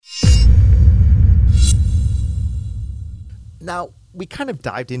Now, we kind of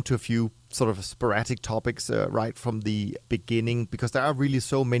dived into a few sort of sporadic topics right from the beginning, because there are really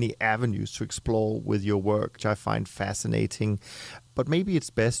so many avenues to explore with your work, which I find fascinating. But maybe it's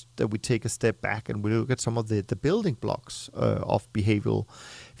best that we take a step back and we look at some of the building blocks of behavioral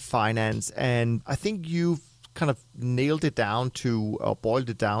finance. And I think you've kind of nailed it down to, or boiled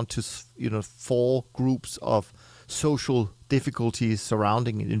it down to, four groups of social difficulties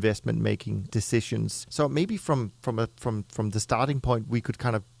surrounding investment making decisions. So maybe from the starting point, we could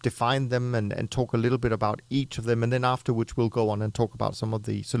kind of define them and talk a little bit about each of them. And then afterwards, we'll go on and talk about some of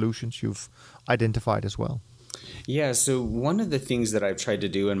the solutions you've identified as well. Yeah, so one of the things that I've tried to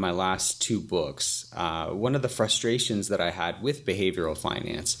do in my last two books, one of the frustrations that I had with behavioral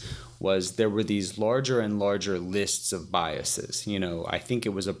finance was there were these larger and larger lists of biases. I think it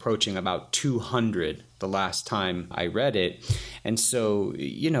was approaching about 200 the last time I read it. And so,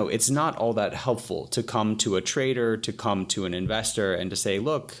 it's not all that helpful to come to a trader, to come to an investor and to say,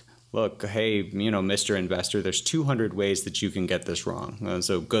 look, hey, Mr. Investor, there's 200 ways that you can get this wrong.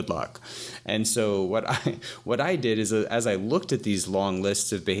 So good luck. And so what I did is, as I looked at these long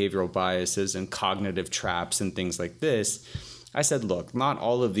lists of behavioral biases and cognitive traps and things like this, I said, look, not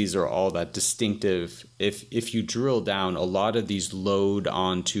all of these are all that distinctive. If you drill down, a lot of these load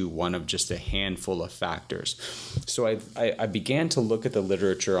onto one of just a handful of factors. So I began to look at the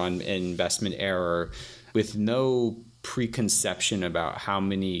literature on investment error with no preconception about how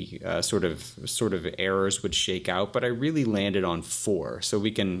many sort of errors would shake out, but I really landed on four. So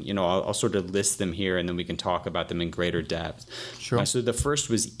we can, I'll sort of list them here, and then we can talk about them in greater depth. Sure. So the first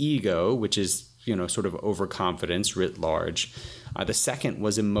was ego, which is sort of overconfidence writ large. The second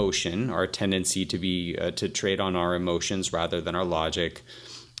was emotion, our tendency to trade on our emotions rather than our logic.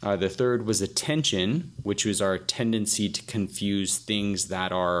 The third was attention, which was our tendency to confuse things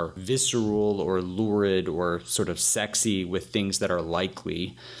that are visceral or lurid or sort of sexy with things that are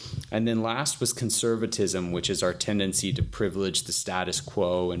likely. And then last was conservatism, which is our tendency to privilege the status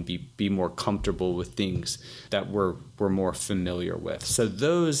quo and be more comfortable with things that we're more familiar with. So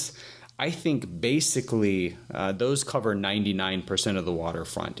those, I think, basically those cover 99% of the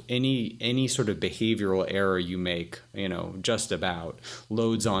waterfront. Any sort of behavioral error you make, just about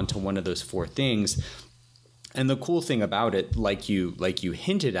loads onto one of those four things. And the cool thing about it, like you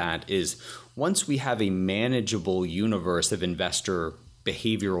hinted at, is once we have a manageable universe of investor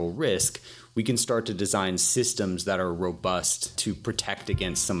behavioral risk, we can start to design systems that are robust to protect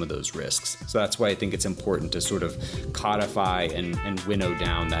against some of those risks. So that's why I think it's important to sort of codify and winnow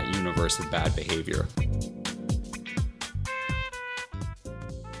down that universe of bad behavior.